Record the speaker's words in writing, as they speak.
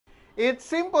It's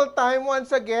simple time once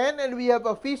again and we have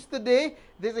a feast today.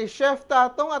 This is Chef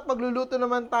Tatong at magluluto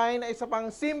naman tayo na isa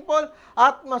pang simple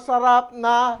at masarap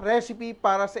na recipe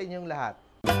para sa inyong lahat.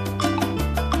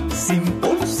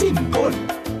 Simpol,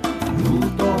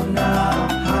 luto na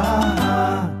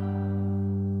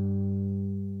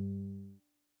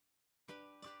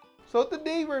So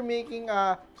today we're making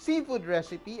a seafood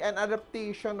recipe, an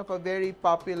adaptation of a very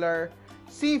popular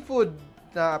seafood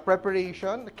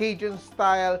preparation, Cajun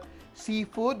style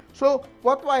seafood. So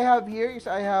what I have here is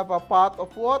I have a pot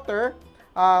of water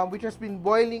which has been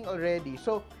boiling already.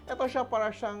 So ito siya para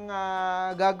siyang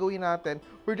gagawin natin.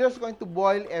 We're just going to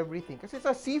boil everything kasi it's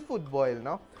a seafood boil,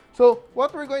 no? So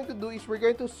what we're going to do is we're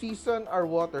going to season our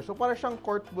water. So para siyang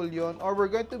court bouillon, or we're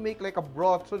going to make like a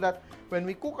broth so that when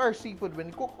we cook our seafood,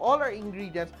 when we cook all our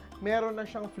ingredients, meron na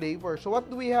siyang flavor. So what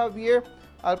do we have here?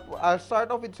 I'll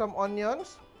start off with some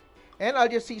onions and I'll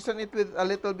just season it with a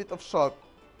little bit of salt.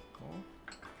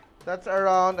 That's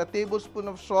around a tablespoon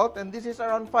of salt, and this is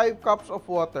around 5 cups of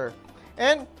water.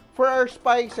 And for our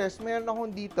spices, meron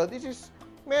akong dito. This is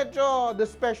medyo the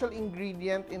special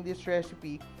ingredient in this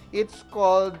recipe. It's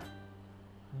called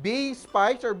bay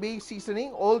spice or bay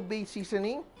seasoning, old bay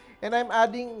seasoning, and I'm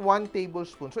adding 1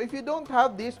 tablespoon. So if you don't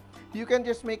have this, you can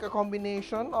just make a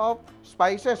combination of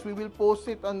spices. We will post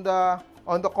it on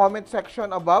the comment section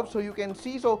above so you can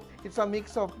see. So it's a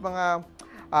mix of mga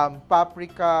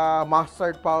paprika,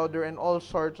 mustard powder, and all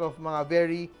sorts of mga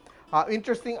very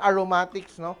interesting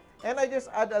aromatics, no? And I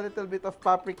just add a little bit of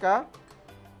paprika.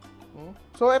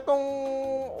 So itong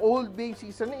Old Bay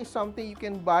seasoning is something you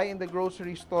can buy in the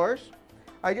grocery stores.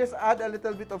 I just add a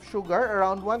little bit of sugar,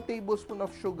 around 1 tablespoon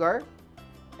of sugar,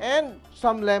 and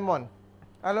some lemon.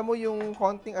 Alam mo yung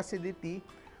konting acidity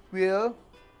will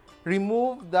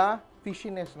remove the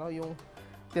fishiness, no? Yung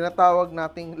tinatawag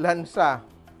nating lansa.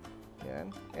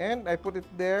 Yan. And I put it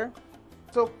there.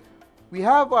 So we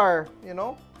have our,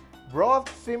 broth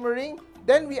simmering.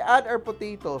 Then we add our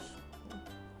potatoes.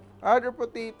 Add our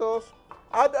potatoes.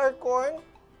 Add our corn.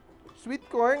 Sweet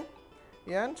corn.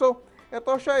 Yan. So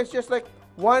ito siya is just like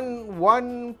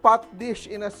one pot dish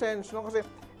in a sense, no? Kasi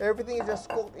everything is just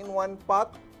cooked in one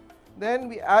pot. Then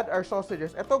we add our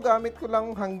sausages. Ito gamit ko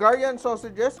lang Hungarian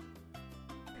sausages.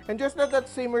 And just let that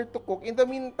simmer to cook. In the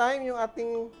meantime, yung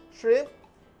ating shrimp,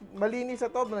 malinis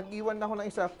ito, nag-iwan na ako ng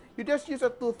isa. You just use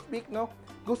a toothpick, no?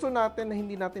 Gusto natin na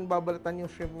hindi natin babalatan yung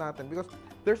shrimp natin because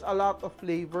there's a lot of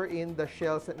flavor in the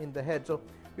shells and in the head. So,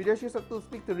 we just use a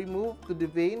toothpick to remove to the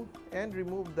vein and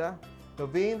remove the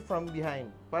vein from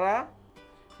behind para,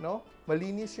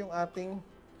 malinis yung ating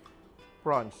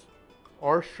prawns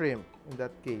or shrimp in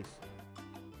that case.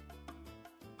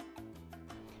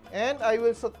 And I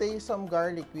will saute some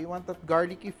garlic. We want that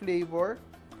garlicky flavor.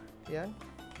 Yan.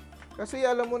 Kasi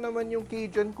alam mo naman yung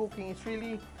Cajun cooking is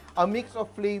really a mix of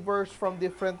flavors from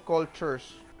different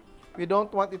cultures. We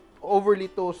don't want it overly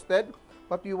toasted,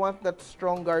 but we want that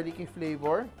strong garlicky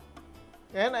flavor.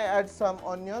 And I add some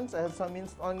onions. I have some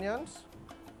minced onions.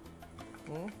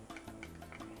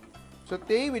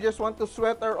 Saute, we just want to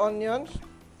sweat our onions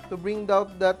to bring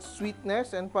out that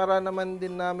sweetness and para naman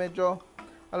din na medyo,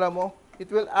 alam mo,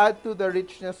 it will add to the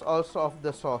richness also of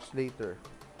the sauce later.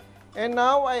 And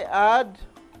now I add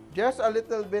just a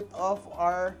little bit of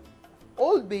our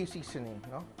Old Bay seasoning,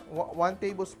 1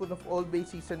 tablespoon of Old Bay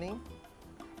seasoning.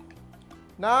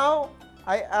 Now,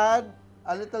 I add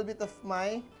a little bit of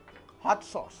my hot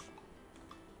sauce.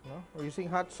 We're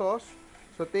using hot sauce.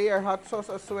 Saute our hot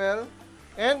sauce as well.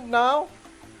 And now,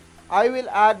 I will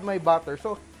add my butter.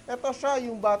 So, ito siya,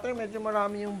 yung butter. Medyo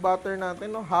marami yung butter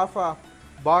natin, half a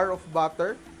bar of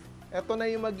butter. Ito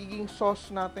na yung magiging sauce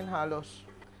natin halos.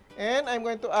 And I'm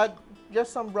going to add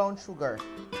just some brown sugar.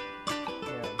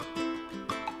 Ayan.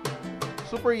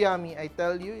 Super yummy, I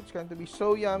tell you. It's going to be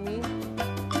so yummy.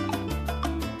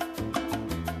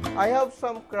 I have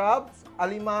some crabs.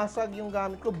 Alimasag yung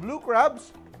gamit ko. Blue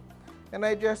crabs. And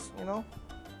I just,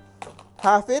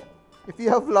 half it. If you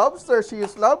have lobsters,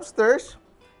 use lobsters.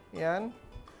 Ayan.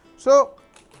 So,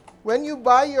 when you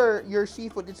buy your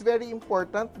seafood, it's very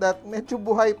important that medyo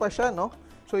buhay pa siya, no?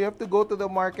 So, you have to go to the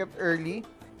market early.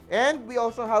 And we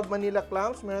also have Manila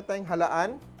clams. Meron tayong halaan.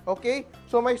 Okay?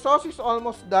 So, my sauce is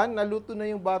almost done. Naluto na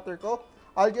yung butter ko.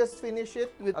 I'll just finish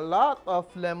it with a lot of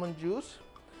lemon juice.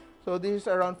 So, this is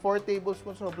around 4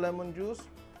 tablespoons of lemon juice.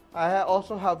 I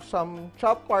also have some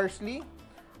chopped parsley.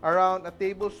 Around a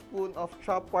tablespoon of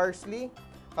chopped parsley.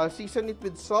 I'll season it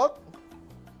with salt.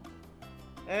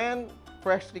 And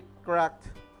freshly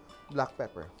cracked black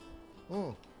pepper.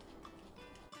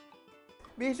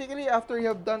 Basically, after you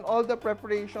have done all the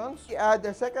preparations, you add the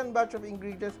second batch of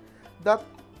ingredients that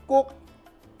cook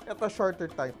at a shorter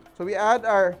time. So we add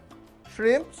our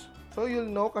shrimps. So you'll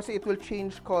know kasi it will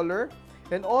change color.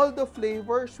 And all the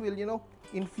flavors will,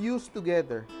 infuse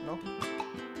together. No?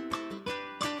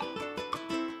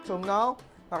 So now,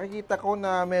 nakikita ko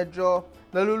na medyo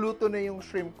naluluto na yung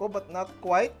shrimp ko but not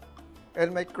quite.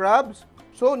 And my crabs.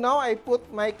 So now I put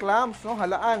my clams, no,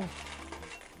 halaan.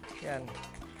 Yan.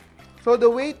 So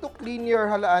the way to clean your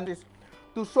halaan is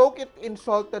to soak it in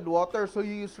salted water. So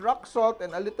you use rock salt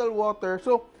and a little water.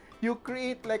 So you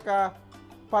create like a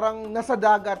parang nasa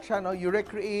dagat siya, no? You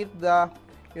recreate the,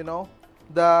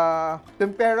 the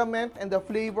temperament and the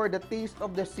flavor, the taste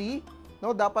of the sea.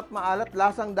 No, dapat maalat,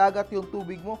 lasang dagat yung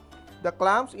tubig mo. The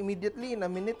clams, immediately in a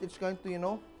minute, it's going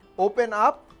to, open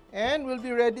up and will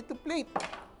be ready to plate.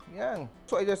 Yan.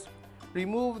 So I just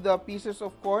remove the pieces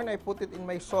of corn. I put it in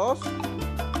my sauce.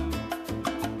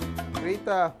 Create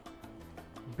a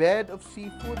bed of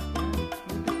seafood.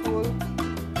 Beautiful.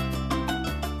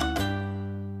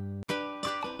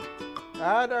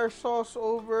 Add our sauce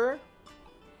over.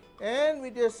 And we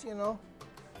just,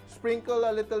 sprinkle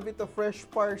a little bit of fresh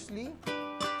parsley.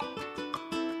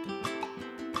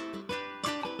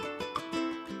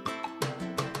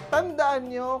 Tandaan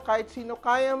nyo, kahit sino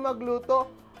kaya magluto,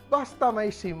 basta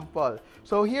may Simpol.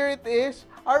 So here it is,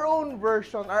 our own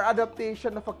version, our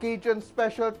adaptation of a Cajun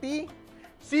specialty,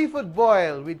 seafood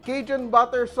boil with Cajun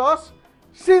butter sauce,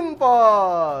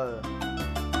 Simpol!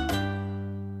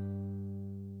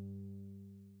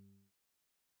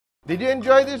 Did you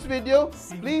enjoy this video?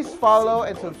 Please follow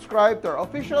and subscribe to our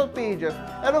official pages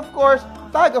and of course,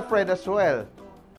 tag a friend as well.